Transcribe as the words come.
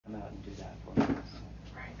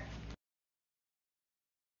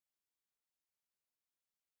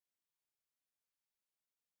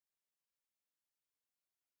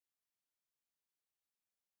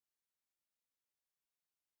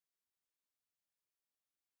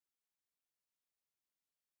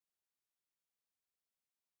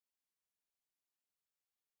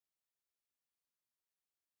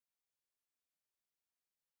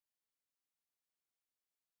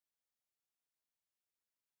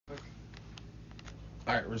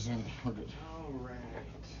Alright, resume. We're good. Alright.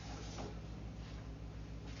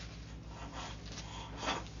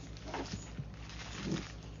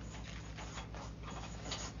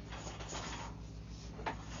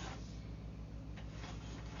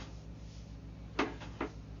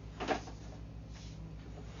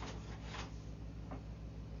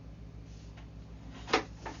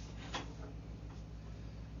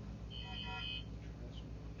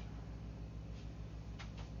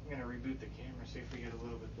 I'm going to reboot the camera, see if we get a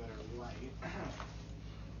little bit better light.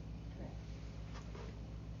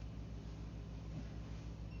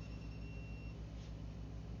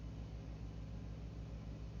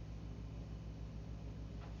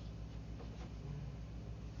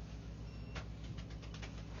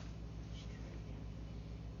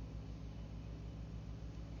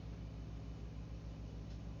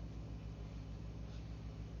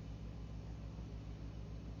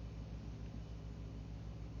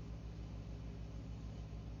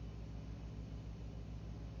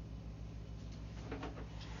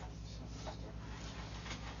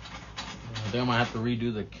 I think I might have to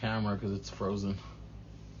redo the camera because it's frozen.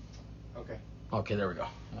 Okay. Okay, there we go.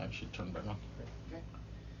 I should turn it back on. Okay.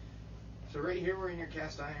 So right here we're in your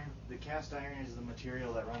cast iron. The cast iron is the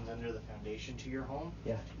material that runs under the foundation to your home.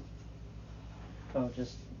 Yeah. Oh,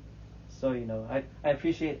 just so you know, I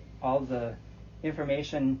appreciate all the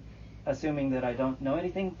information, assuming that I don't know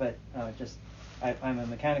anything, but I'm a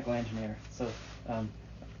mechanical engineer, so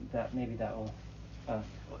that will.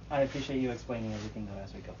 I appreciate you explaining everything though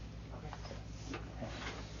as we go.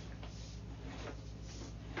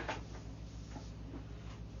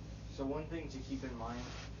 So one thing to keep in mind,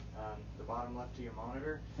 the bottom left of your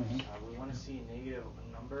monitor, we want to see a negative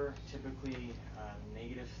number, typically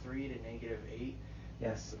 -3 to -8.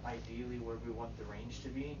 That's ideally where we want the range to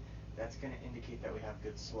be. That's going to indicate that we have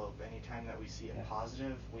good slope. Anytime that we see a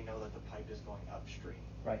positive, we know that the pipe is going upstream.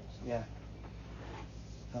 Right, yeah.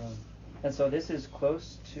 And so this is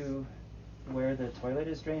close to where the toilet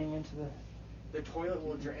is draining into the... The toilet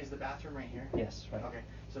will drain, is the bathroom right here? Yes, right. Okay,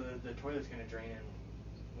 so the toilet's going to drain in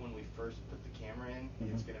when we first put the camera in.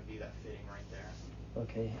 It's going to be that fitting right there.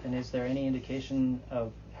 Okay, and is there any indication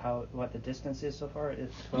of what the distance is so far?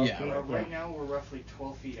 Is 12 feet? Right now we're roughly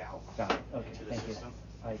 12 feet out into the system.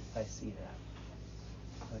 I see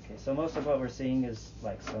that. Okay, so most of what we're seeing is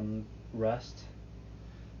like some rust.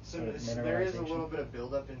 So there is a little bit of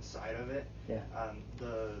buildup inside of it. Yeah.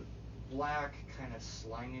 The black kind of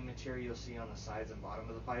slimy material you'll see on the sides and bottom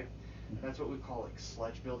of the pipe, that's what we call like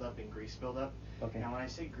sludge buildup and grease buildup. Okay. Now when I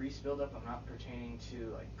say grease buildup, I'm not pertaining to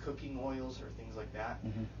like cooking oils or things like that.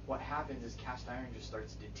 What happens is cast iron just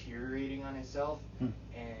starts deteriorating on itself,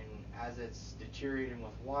 and as it's deteriorating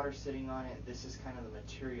with water sitting on it, this is kind of the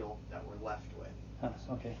material that we're left with.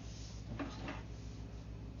 Okay. Interesting.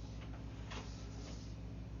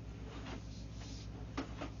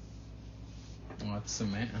 Oh, it's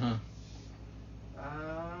cement, huh?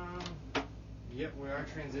 Yep, we are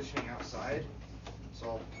transitioning outside, so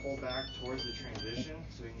I'll pull back towards the transition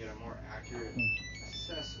so we can get a more accurate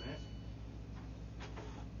assessment.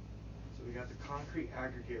 So we got the concrete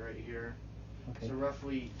aggregate right here. Okay. So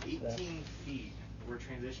roughly 18 feet, we're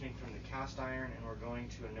transitioning from the cast iron and we're going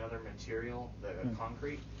to another material, the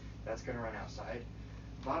concrete. That's going to run outside.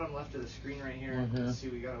 Bottom left of the screen right here, you can see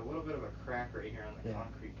we got a little bit of a crack right here on the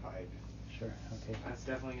concrete pipe. Sure, okay. That's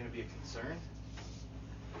definitely going to be a concern.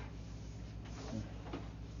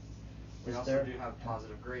 We also do have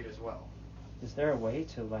positive grade as well. Is there a way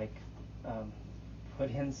to like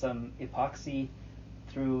put in some epoxy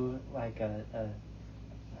through like a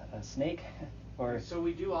snake? Or so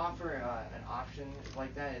we do offer an option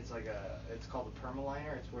like that. It's called a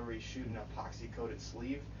permaliner. It's where we shoot an epoxy coated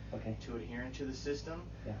sleeve to adhere into the system.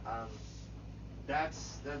 Yeah.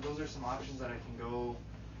 Those are some options that I can go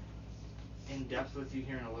in depth with you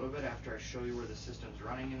here in a little bit after I show you where the system's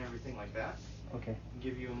running and everything like that. Okay. And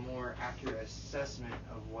give you a more accurate assessment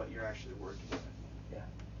of what you're actually working with. Yeah.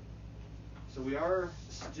 So we are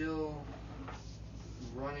still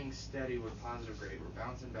running steady with positive grade. We're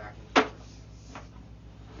bouncing back and forth.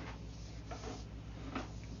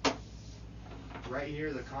 Right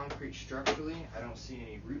here, the concrete structurally, I don't see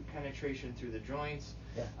any root penetration through the joints.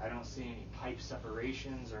 Yeah. I don't see any pipe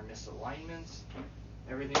separations or misalignments.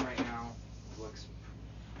 Everything right now looks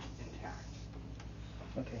intact.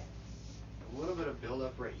 Okay. A little bit of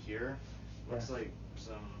buildup right here. Looks like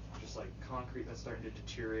some just like concrete that's starting to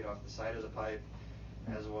deteriorate off the side of the pipe,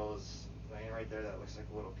 as well as laying right there. That looks like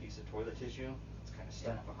a little piece of toilet tissue. It's kind of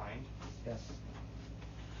stuck behind. Yeah.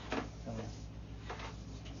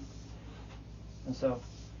 And so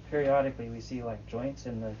periodically we see like joints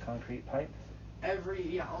in the concrete pipe.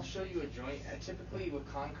 Yeah, I'll show you a joint. Typically with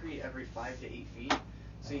concrete, every 5 to 8 feet.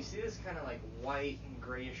 So you see this kind of like white and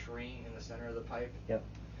grayish ring in the center of the pipe? Yep.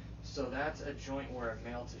 So that's a joint where a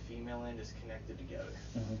male to female end is connected together.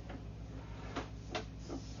 Mm-hmm.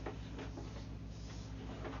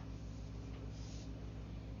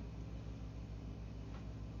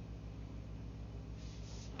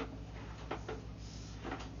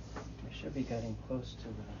 We should be getting close to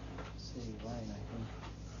the city line, I think.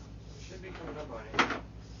 Should be coming up on it.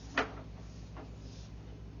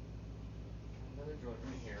 Another joint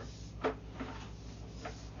right here.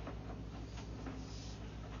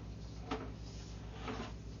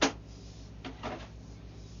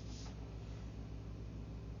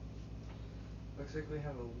 Looks like we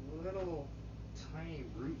have a little tiny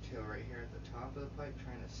root tail right here at the top of the pipe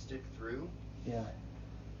trying to stick through. Yeah.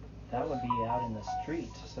 That would be out in the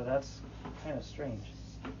street, so that's kind of strange.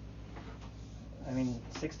 I mean,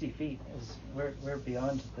 60 feet is we're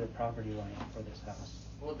beyond the property line for this house.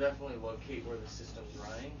 We'll definitely locate where the system's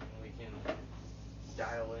running, and we can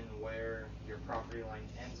dial in where your property line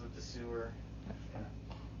ends with the sewer. Yeah.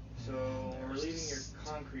 So we're leaving your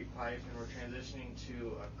concrete pipe and we're transitioning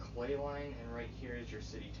to a clay line, and right here is your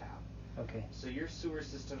city tap. Okay. So your sewer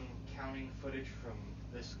system, counting footage from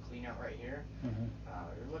this clean out right here,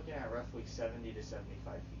 you're looking at roughly 70 to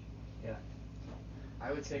 75 feet. Yeah.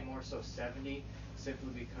 I would say more so 70,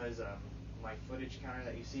 simply because my footage counter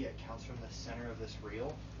that you see, it counts from the center of this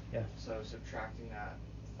reel. Yeah. So subtracting that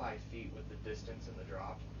 5 feet with the distance and the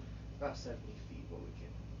drop, about 70 feet what we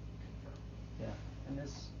can confirm. Yeah. And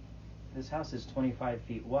this house is 25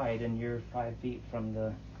 feet wide, and you're 5 feet from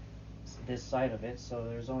this side of it, so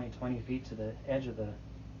there's only 20 feet to the edge of the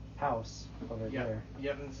house over there.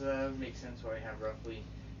 Yep, and makes sense why I have roughly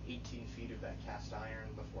 18 feet of that cast iron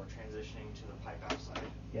before transitioning to the pipe outside.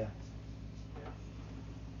 Yeah.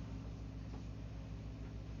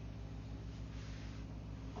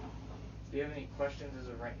 Do you have any questions as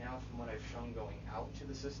of right now from what I've shown going out to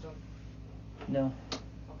the system? No.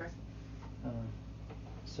 Okay.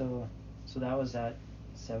 So that was at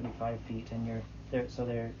 75 feet, and you're there. So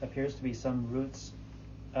there appears to be some roots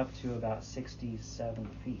up to about 67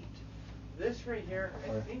 feet. This right here,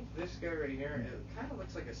 I think this guy right here, it kind of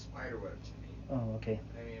looks like a spider web to me. Oh, okay.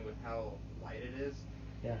 I mean, with how light it is,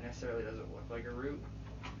 Yeah. it necessarily doesn't look like a root.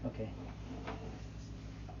 Okay.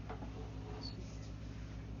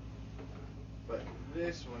 But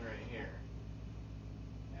this one right here,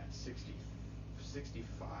 at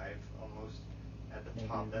 65 almost, at the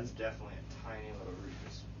top, that's definitely a tiny little root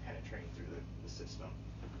just penetrating through the system.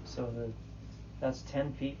 So that's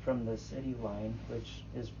 10 feet from the city line, which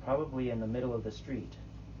is probably in the middle of the street.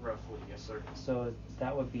 Roughly, yes, sir. So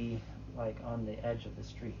that would be like on the edge of the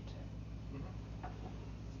street.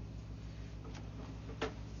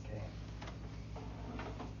 Okay.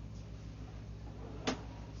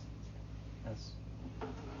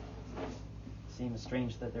 Seems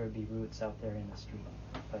strange that there would be roots out there in the street,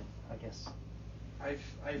 but I guess I've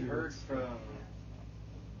heard from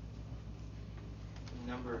a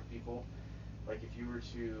number of people, like if you were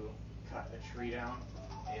to cut a tree down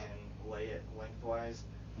and lay it lengthwise,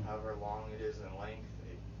 however long it is in length,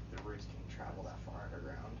 the roots can travel that far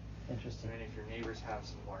underground. Interesting. And if your neighbors have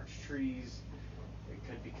some large trees, it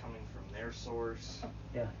could be coming from their source.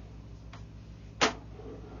 Yeah.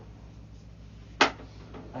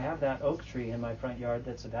 I have that oak tree in my front yard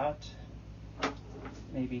that's about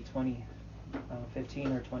maybe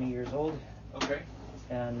 15 or 20 years old. Okay.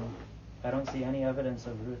 And I don't see any evidence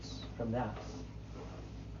of roots from that.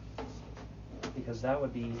 Because that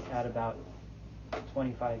would be at about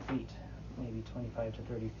 25 feet, maybe 25 to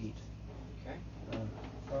 30 feet. Okay.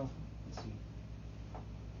 Well, let's see.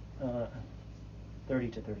 30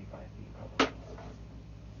 to 35 feet probably.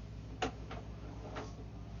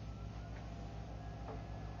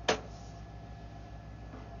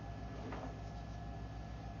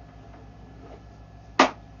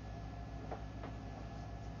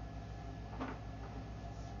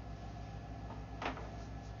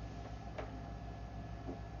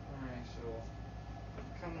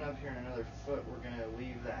 Coming up here in another foot, we're going to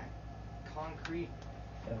leave that concrete,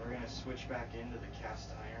 and we're going to switch back into the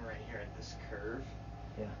cast iron right here at this curve.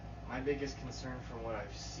 Yeah. My biggest concern from what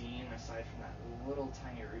I've seen, aside from that little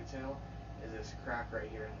tiny root tail, is this crack right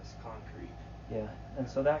here in this concrete. Yeah, and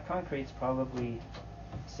so that concrete's probably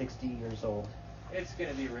 60 years old. It's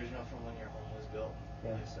going to be original from when your home was built.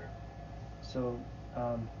 Yeah. Yes, sir. So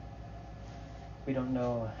we don't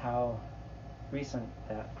know how recent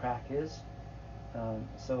that crack is.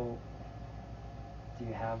 So do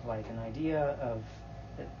you have like an idea of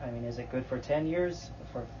I mean, is it good for 10 years,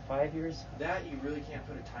 for 5 years? That you really can't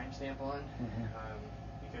put a timestamp on,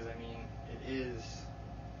 because I mean it is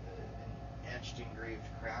an etched, engraved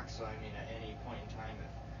crack. So I mean, at any point in time,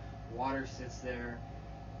 if water sits there,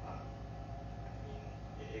 I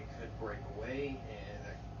mean, it could break away, and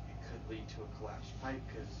it could lead to a collapsed pipe.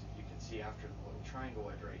 Because you can see after the little triangle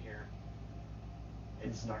wedge right here,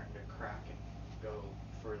 it's starting to crack and go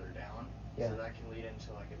further down. Yeah. So that can lead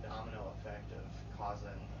into like a domino effect of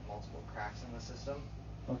causing multiple cracks in the system.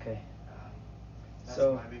 Okay. That's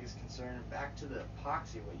So my biggest concern. Back to the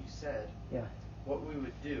epoxy, what you said. Yeah. What we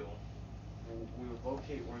would do, we would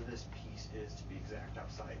locate where this piece is to be exact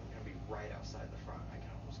outside. We're going to be right outside the front, I can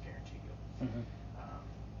almost guarantee you.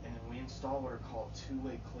 And then we install what are called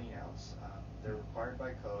two-way cleanouts. They're required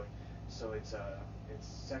by code. So it's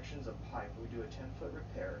sections of pipe. We do a 10-foot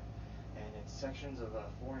repair, and it's sections of a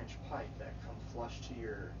 4-inch pipe that come flush to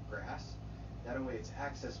your grass. That way it's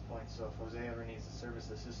access points, so if Jose ever needs to service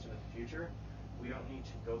the system in the future, we don't need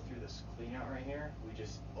to go through this clean out right here. We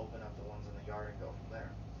just open up the ones in the yard and go from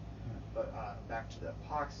there. But back to the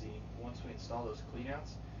epoxy, once we install those clean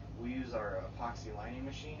outs, we use our epoxy lining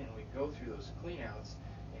machine, and we go through those clean outs,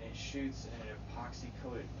 and it shoots an epoxy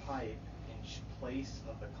coated pipe in place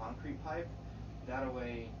of the concrete pipe. That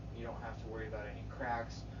way you don't have to worry about any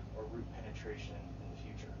cracks or root penetration in the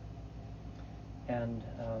future. And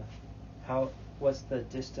what's the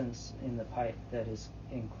distance in the pipe that is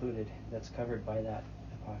included, that's covered by that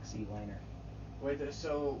epoxy liner?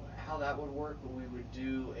 So how that would work, we would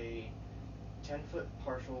do a 10-foot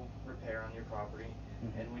partial repair on your property,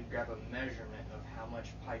 and we'd grab a measurement of how much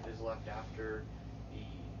pipe is left after the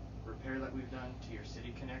repair that we've done to your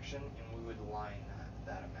city connection, and we would line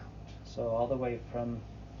that amount. So all the way from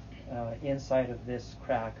inside of this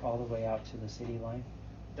crack all the way out to the city line?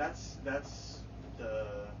 That's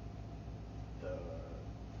the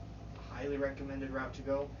highly recommended route to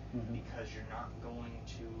go, because you're not going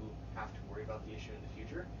to have to worry about the issue in the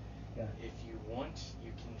future. Yeah. If you want,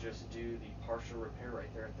 you can just do the partial repair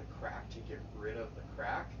right there at the crack to get rid of the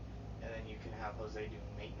crack, and then you can have Jose do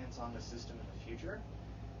maintenance on the system in the future.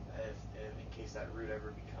 If in case that root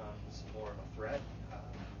ever becomes more of a threat,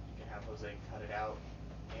 you can have Jose cut it out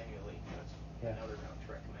annually. That's another route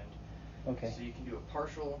to recommend. Okay. So you can do a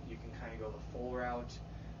partial, you can kind of go the full route.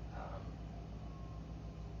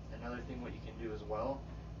 Another thing what you can do as well,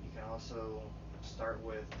 you can also start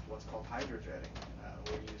with what's called hydrojetting,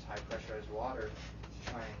 where you use high pressurized water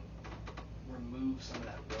to try and remove some of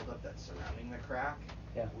that buildup that's surrounding the crack,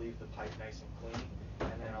 leave the pipe nice and clean,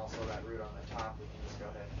 and then also that root on the top, we can just go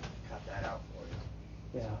ahead and cut that out for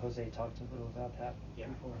you. Yeah, Jose talked a little about that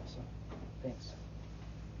before, so thanks.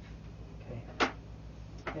 Okay.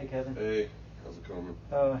 Hey, Kevin. Hey, how's it going?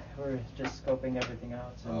 Oh, we're just scoping everything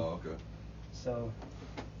out. Okay. So,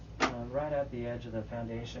 right at the edge of the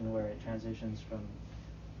foundation where it transitions from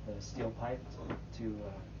the steel pipe to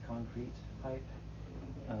concrete pipe,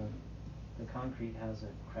 the concrete has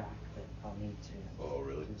a crack that I'll need to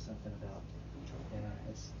do something about. Yeah,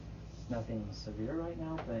 it's nothing severe right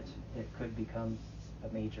now, but it could become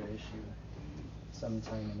a major issue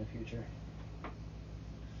sometime in the future.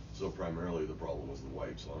 So primarily the problem was the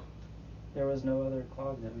wipes, huh? There was no other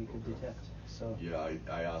clog that we could detect. So yeah,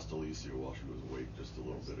 I asked Alicia while she was awake just a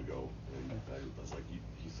little bit ago, and I was like,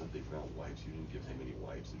 he said they found wipes. You didn't give him any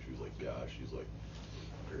wipes, and she was like, yeah. She's like,